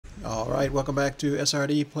Alright, welcome back to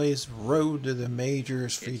SRD Plays Road to the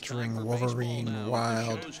Majors featuring Wolverine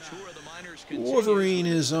Wild. Wolverine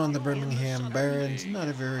is on the Birmingham Barons, not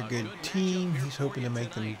a very good team. He's hoping to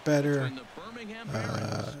make them better.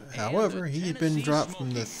 However, he's been dropped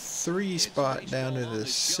from the 3 spot down to the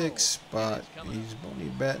 6 spot. He's only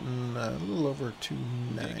batting a little over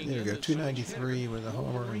 290. There we go, 293 with a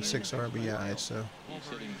homer and 6 RBI. So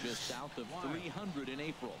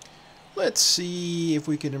let's see if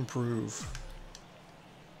we can improve.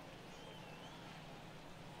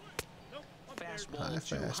 High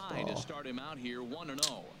fastball. To start him out here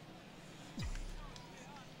 1-0.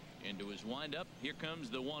 Into his windup, here comes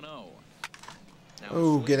the 1-0.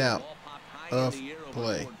 Oh, get out of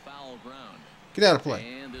play. Get out of play.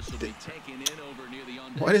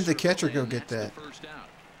 Why didn't the catcher go get that?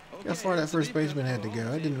 How far that first baseman had to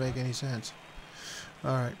go? That didn't make any sense.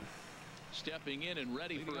 All right. Stepping in and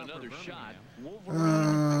ready for another shot.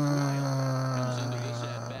 Comes into this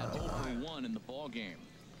at-bat 0-1 in the ball game.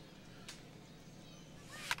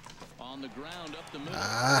 On the ground up the middle.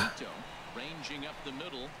 Ranging up the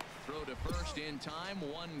middle. Throw to first in time.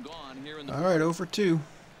 One gone here in the. All right, 0 for 2.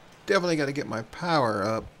 Definitely got to get my power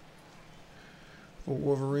up.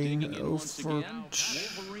 Wolverine 0 for 2.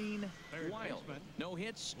 Wolverine Wild. No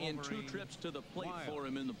hits in 2 trips to the plate for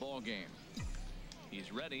him in the ball game.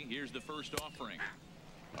 He's ready. Here's the first offering.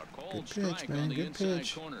 A cold strike on the inside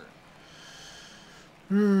corner.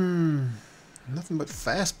 Nothing but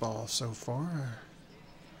fastball so far.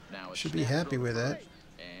 Now should be happy with that.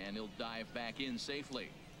 And he'll dive back in safely.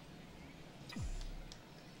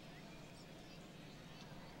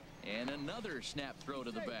 And another snap throw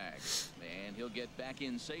to the bag. And he'll get back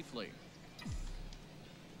in safely.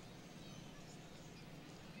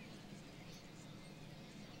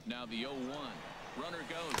 Now the 0-1. Runner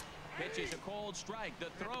goes. Pitches a cold strike. The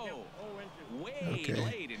throw. Way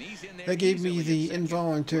late, and he's in there. That gave me the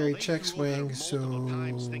involuntary check swing, so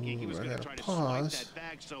I gotta pause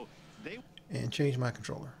and change my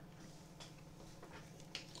controller.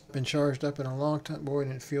 Been charged up in a long time, boy,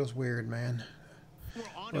 and it feels weird, man.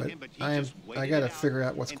 But I gotta figure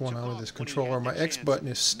out what's going on with this controller. My X button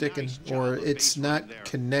is sticking, or it's not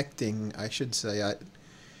connecting, I should say.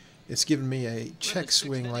 It's giving me a check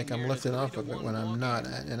swing like I'm lifting off of it when I'm not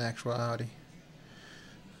in actuality.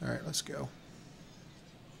 Alright, let's go.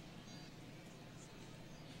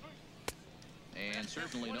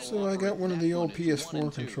 So I got one of the old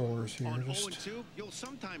PS4 controllers here. Just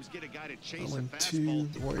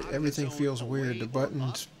 0-2. Boy, everything feels weird. The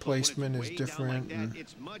buttons placement is different. And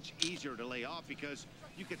it's much easier to lay off because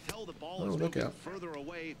you can tell the ball is look out. further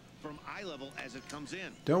away from eye level as it comes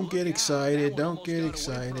in. Don't get excited. Don't get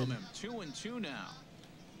excited. 2-2 now.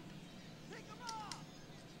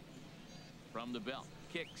 From the belt,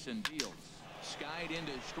 kicks and deals. Skied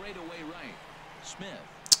into straightaway right. Smith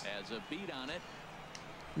has a beat on it.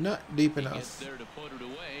 Not deep enough. He gets there to put it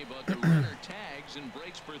away, but the runner tags and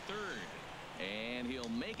breaks for third. And he'll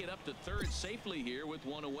make it up to third safely here with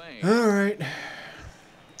one away. All right.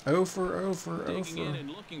 0 for.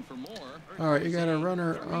 All right, you got a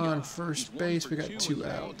runner on first base. We got 2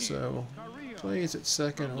 out, so plays at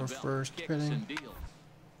second or first, depending.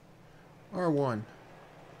 Or 1.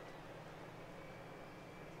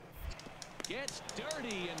 Gets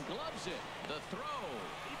dirty and gloves it. The throw.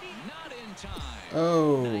 Not in time.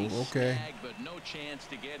 Oh, nice okay. Snag, but no chance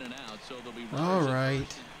to get an out, so they'll be all right.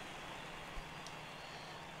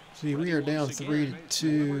 See, we are down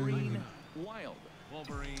 3-2. Wild.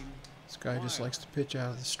 This guy just likes to pitch out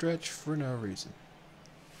of the stretch for no reason.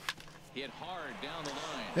 Hit hard down the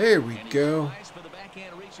line. There we go.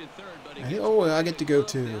 Oh, I get to go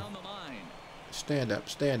too. Stand up,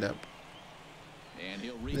 stand up.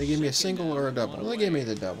 They give me a single or a double. Well, they gave me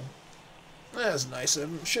the double. That's nice of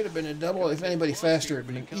them. Should have been a double. If anybody faster, it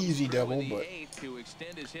would have been an easy double, but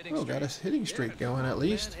oh, got a hitting streak going at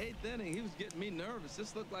least. Eighth inning, he was getting me nervous.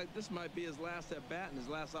 This looked like this might be his last at bat and his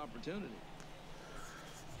last opportunity.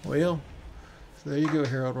 Well, so there you go,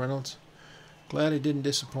 Harold Reynolds. Glad he didn't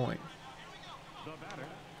disappoint. The batter,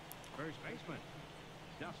 first baseman,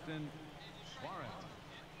 Justin Suarez.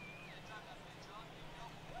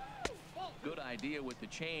 Good idea with the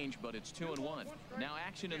change, but it's 2-1. Now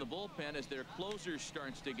action in the bullpen as their closer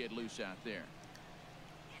starts to get loose out there.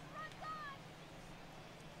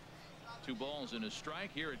 2 balls and a strike.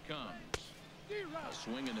 Here it comes. A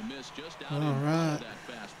swing and a miss just out in front of that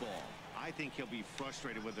fastball. I think he'll be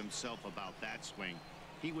frustrated with himself about that swing.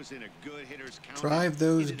 He was in a good hitter's count. Drive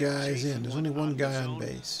those guys in. There's only one guy on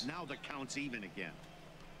base. Now the count's even again.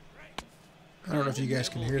 I don't know if you guys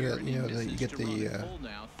can hear that. You know, that you get the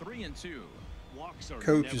Walks are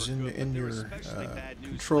coach is never in good, in but they're your especially bad news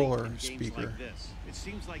controller late in games speaker. like this. It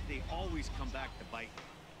seems like they always come back to bite.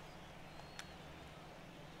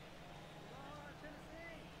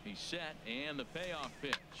 He's set, and the payoff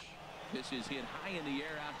pitch. This is hit high in the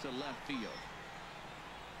air out to left field.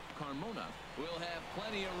 Carmona will have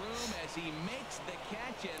plenty of room as he makes the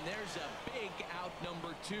catch, and there's a big out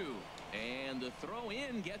number 2. And the throw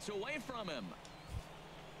in gets away from him.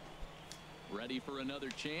 Ready for another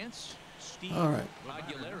chance? Steve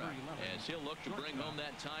Aguilera, as he'll look to bring home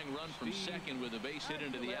that tying run from second with a base hit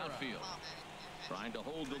into the outfield. Trying to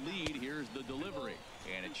hold the lead. Here's the delivery.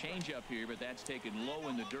 And a changeup here, but that's taken low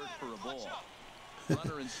in the dirt for a ball.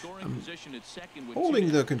 Runner in scoring position at second with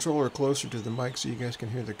Holding the controller closer to the mic so you guys can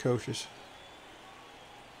hear the coaches.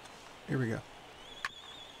 Here we go.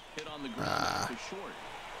 Hit on the ground to short.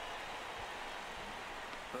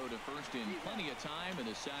 Throw to first in plenty of time, and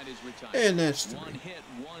the side is retired. And that's 3. One hit,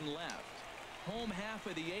 one left. Home half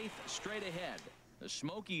of the 8th, straight ahead. The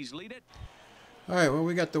Smokies lead it. All right, well,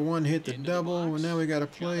 we got the one hit, the double, and now we got to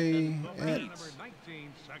play at,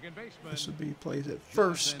 this will be plays at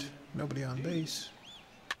first. Nobody on base.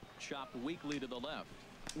 Chopped weakly to the left.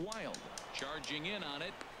 Wild charging in on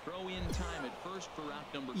it. Throw in time at first for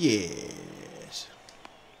out number 2. Yes.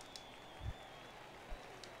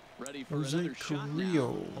 Ready for Jose another shot now.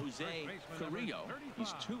 Carrillo. Jose Carrillo.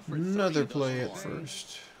 He's 2 for 3 Another thus play at far.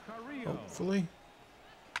 first. Hopefully.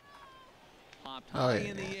 Popped high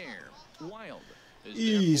in the air. Wild is there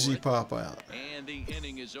Easy for it. pop out. And the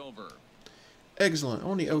inning is over. Excellent.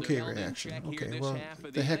 Only So the okay Melvin reaction. check here Okay, this well, half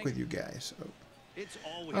of the heck inning. with you guys. Oh. It's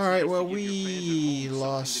always All right, nice well, to give your fans at we home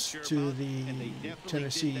lost something to cheer about, the and they definitely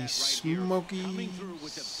Tennessee did that right here, Smokies. coming through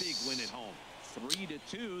with a big win at home.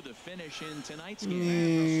 3-2, the finish in tonight's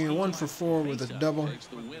game. Yeah, 1 for 4 with a double. Takes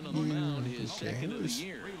the win on the mound, his Okay, second of the it was-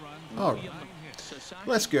 year. all William right. Sasaki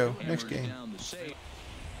Let's go. Next hammers game. down the save.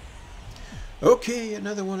 Okay,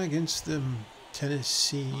 another one against the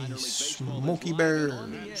Tennessee Minor League Baseball is Smoky live Bears.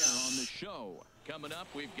 on the air on the show. Coming up,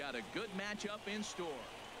 we've got a good matchup in store.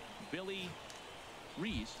 Billy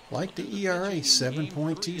Reese. Like the looking to ERA, pitch in 7.27.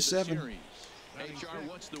 Game 3 of the series. HR,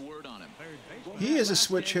 what's the word on him? He is a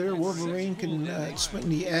switch hitter. Wolverine can swing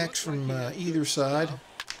the axe from either side.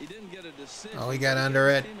 He didn't get a decision. Oh, he got under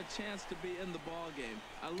it. Gave him a chance to be in the ball game.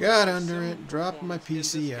 I looked Got at under several it. Dropped my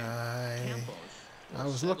performances in this game. PCI. Campos I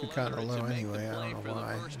was looking kind of low anyway. I don't know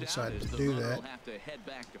why I decided to do that.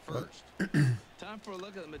 But Time for a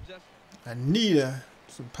look at the majestic. I need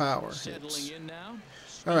some power Settling hits. in now.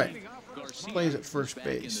 All right. Garcia Plays at first back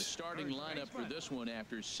in the base. starting lineup for this one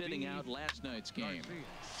after sitting out last night's game.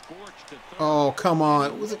 Scorched to third. Oh, come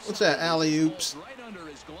on. What's that, alley-oops? Right under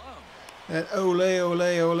his glove. That ole, ole,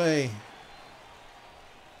 ole.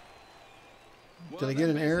 Did I get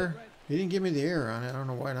an error? He didn't give me the error on it. I don't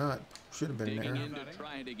know why not. Should have been an Digging error. in to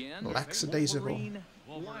try it again. Lackadaisical. Wolverine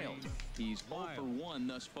Wild. He's 0 for 1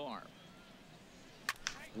 thus far.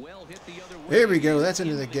 Well hit the other way. There we go. That's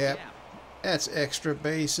into Into the gap. That's extra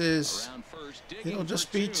bases. Around first, digging It'll just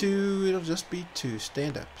for be 2. 2. It'll just be 2.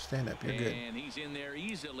 Stand up. Stand up. You're good. And he's in there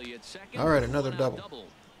easily at second. All right, another 1-out double.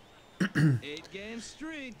 8-game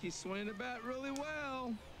streak. He's swinging the bat really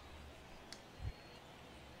well.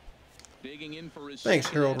 Digging in for his Thanks,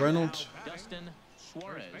 second Harold at-bat, Reynolds. Dustin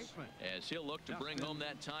Suarez, as he'll look to bring home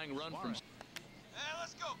that tying run from Hey,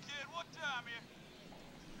 let's go, kid. What time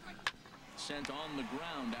here? sent on the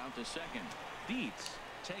ground out to second. Dietz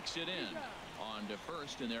takes it in on to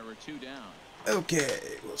first, and there were 2 down. Okay,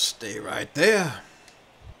 we'll stay right there.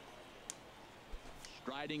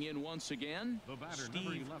 Striding in once again, The batter, number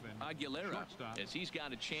Steve 11, Aguilera, shortstop, as he's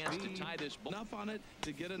got a chance to tie this ball. Enough on it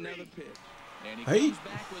to get another pitch. And he Hey. comes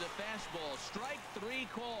back with a fastball. Strike 3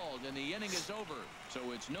 called, and the inning is over.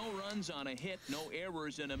 So it's no runs on a hit, no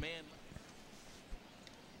errors, and a man.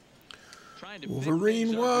 Trying to pick Wolverine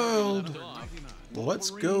things up where he Wild. left off.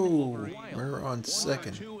 Let's Wolverine go. Wild. We're on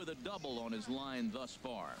second. 1-2 with a double on his line thus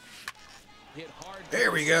far. Hit hard.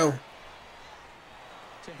 There we go.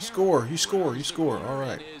 to Score. You score. You score. All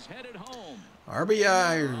right. Is headed home.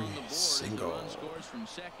 RBI On the board as the single. run scores from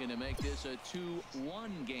second to make this a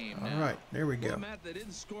 2-1 game All now. right. There we Well, go. Matt, they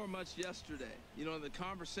didn't score much yesterday. You know, the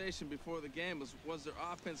conversation before the game was their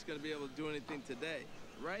offense going to be able to do anything today?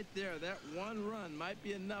 Right there, that one run might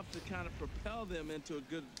be enough to kind of propel them into a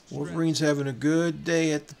good stretch. Wolverine's having a good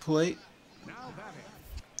day at the plate. Now batting.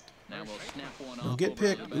 Now we'll snap one Don't off get over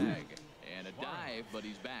picked. the bag. And a dive, but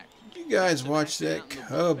he's back. You guys watched that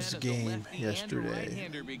Cubs game yesterday.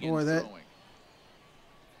 Boy, that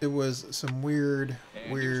it was some weird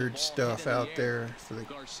stuff out there for the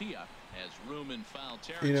Garcia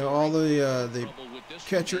You know, all the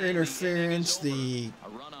catcher interference, the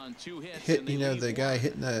hit, you know, the guy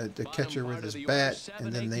hitting the catcher with his bat,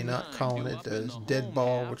 and then they not calling it a dead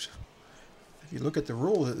ball, which, if you look at the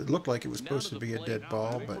rules, it looked like it was supposed to be a dead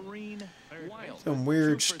ball, but some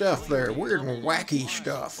weird stuff there, weird and wacky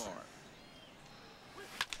stuff.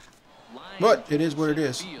 But it is what it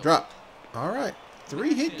is. Drop. All right,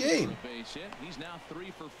 3-hit game.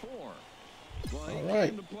 All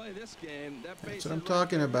right, that's what I'm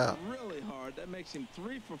talking about. Really hard. That makes him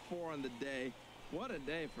 3 for 4 on the day. What a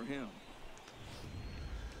day for him.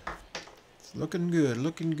 It's looking good,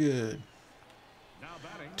 looking good.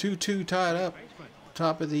 2-2 tied up,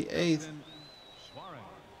 top of the 8th.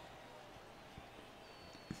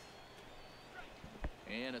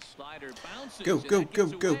 And a slider bounces. Go, go, go,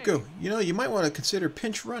 go, go. You know, you might want to consider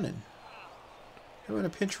pinch running. Having a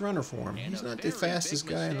pinch runner for him. He's not the fastest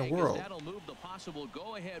guy in the world. That'll move the possible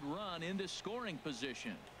go-ahead run into scoring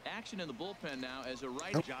position. Action in the bullpen now as a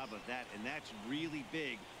right job of that, and that's really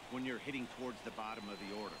big when you're hitting towards the bottom of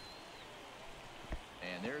the order.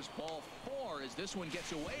 And there's ball 4 as this one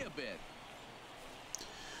gets away a bit.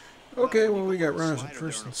 Okay, well, we got runners at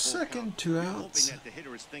first and second, 2 outs. Hoping that the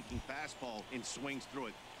hitter is thinking fastball and swings through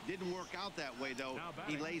it. Didn't work out that way, though.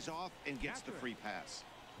 He lays off and gets the free pass.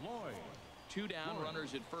 2 down,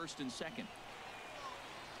 runners at first and second.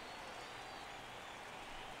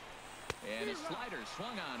 And a slider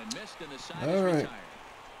swung on and missed, and the side is retired.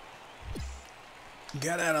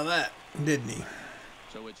 Got out of that, didn't he?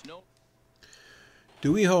 So it's no.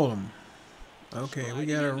 Do we hold him? Okay, we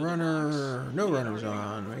got a runner. No runners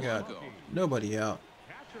on. We got nobody out.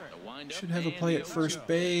 Should have a play at first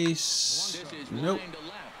base. Nope.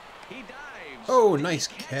 Oh, nice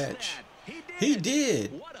catch. He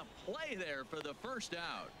did. What a play there for the first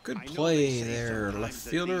out. Good play there, left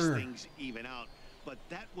fielder. Even out, but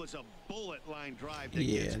that was a bullet line drive.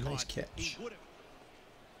 Yeah, nice catch.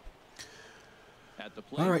 At the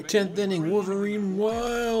plate, all right, 10th inning, Wolverine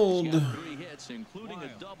Wild. He's got 3 hits, including a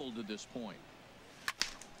double to this point.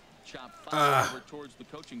 Chop foul over towards the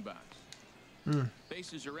coaching box.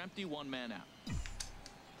 Bases are empty, 1 man out.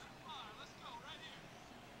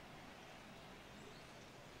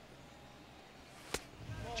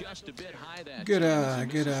 Just a bit high that. Good eye,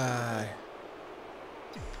 good eye.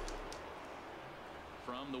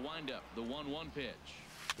 From the windup, the 1-1 pitch.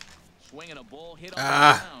 Swinging a ball hit on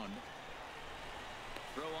the ground.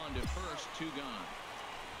 Throw on to first, 2 gone.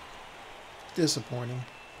 Disappointing.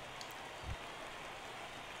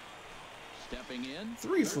 Stepping in.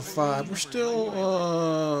 3 for 5. We're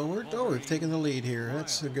still, we've taken the lead here.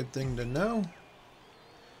 That's a good thing to know.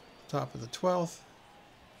 Top of the 12th.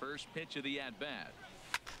 First pitch of the at-bat.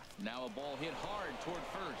 Now a ball hit hard toward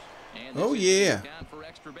first. And oh, yeah.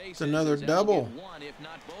 It's another double. 1, if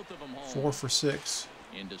not both of them home. 4 for 6.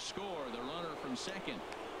 And to score, the runner from second.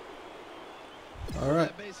 All right.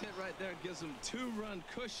 That base hit right there gives them 2-run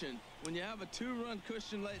cushion. When you have a 2-run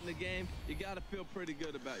cushion late in the game, you got to feel pretty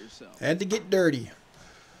good about yourself. Had to get dirty.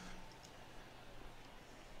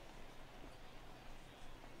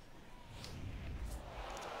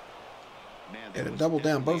 Had to double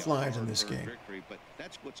down both lines in this game. Victory, but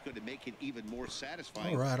that's what's going to make it even more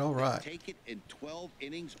satisfying. All right, all right. Take it in 12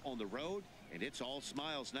 innings on the road, and it's all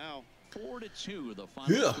smiles now. 4-2, the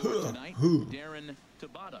final score tonight. Darren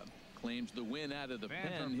Tabata claims the win out of the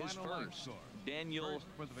pen, his first. Daniel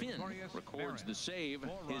Finn records the save,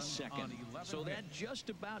 his second. So that just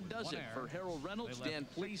about does it. For Harold Reynolds, Dan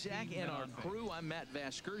Plesac, and our crew, I'm Matt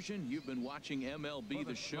Vasgersian. You've been watching MLB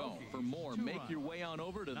The Show. For more, make your way on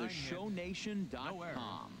over to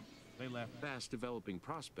theshownation.com. Fast developing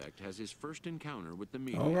prospect has his first encounter with the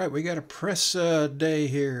media. All right, we got a press day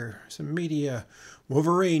here. Some media.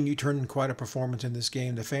 Wolverine, you turned in quite a performance in this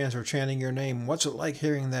game. The fans are chanting your name. What's it like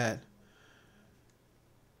hearing that?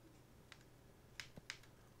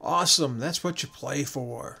 Awesome. That's what you play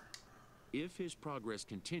for. If his progress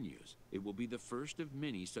continues, it will be the first of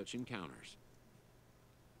many such encounters.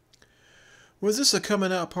 Was this a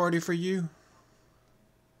coming out party for you?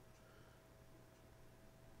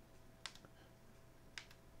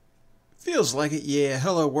 Feels like it, yeah.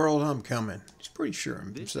 Hello world, I'm coming. He's pretty sure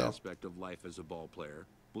of himself. This aspect of life as a ball player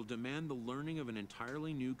will demand the learning of an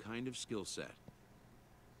entirely new kind of skill set.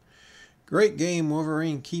 Great game,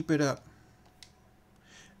 Wolverine. Keep it up.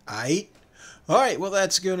 Aight. Alright, well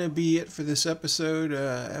that's going to be it for this episode.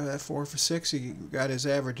 4 for 6. He got his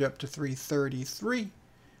average up to 333.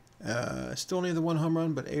 Still need the 1 home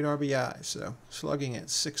run, but 8 RBIs. So slugging at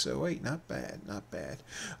 608, not bad, not bad.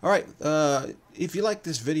 All right, if you like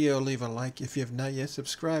this video, leave a like. If you have not yet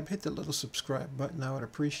subscribed, hit the little subscribe button. I would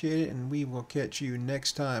appreciate it, and we will catch you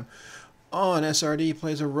next time on SRD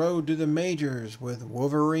Plays a Road to the Majors with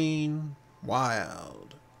Wolverine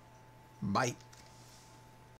Wild. Bye.